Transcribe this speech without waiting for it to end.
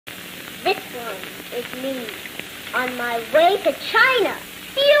is me, on my way to China.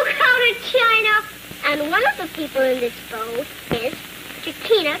 You go to China? And one of the people in this boat is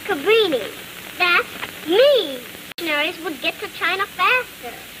Chiquita Cabrini. That's me. Missionaries would get to China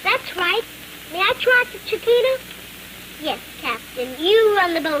faster. That's right. May I try to Chiquita? Yes, Captain. You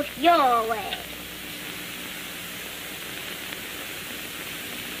run the boat your way.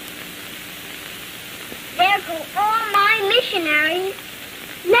 There go all my missionaries.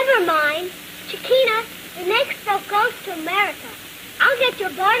 Never mind. Chiquita, the next boat goes to America. I'll get you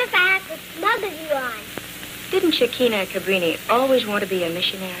aboard if I have to smuggle you on. Didn't Chiquita Cabrini always want to be a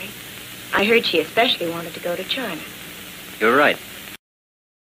missionary? I heard she especially wanted to go to China. You're right.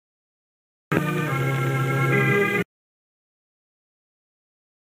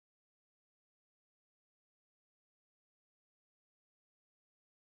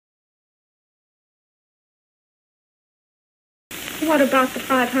 What about the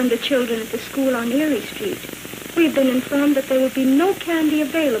 500 children at the school on Erie Street? We've been informed that there will be no candy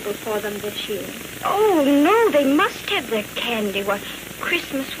available for them this year. Oh, no, they must have their candy. Why,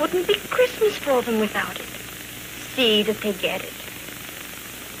 Christmas wouldn't be Christmas for them without it. See that they get it.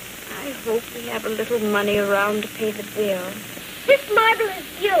 I hope we have a little money around to pay the bill. This marble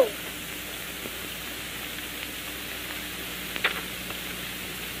is you.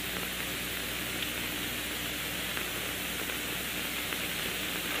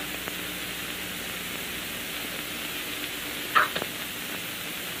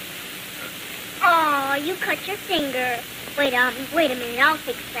 Oh, you cut your finger. Wait a minute, I'll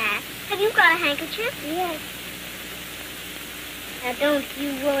fix that. Have you got a handkerchief? Yes. Now, don't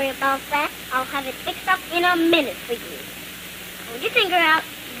you worry about that. I'll have it fixed up in a minute for you. Hold your finger out.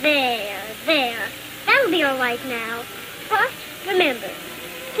 There. That'll be all right now. But remember,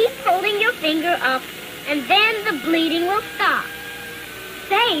 keep holding your finger up, and then the bleeding will stop.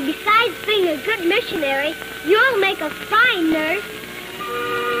 Say, besides being a good missionary, you'll make a fine nurse.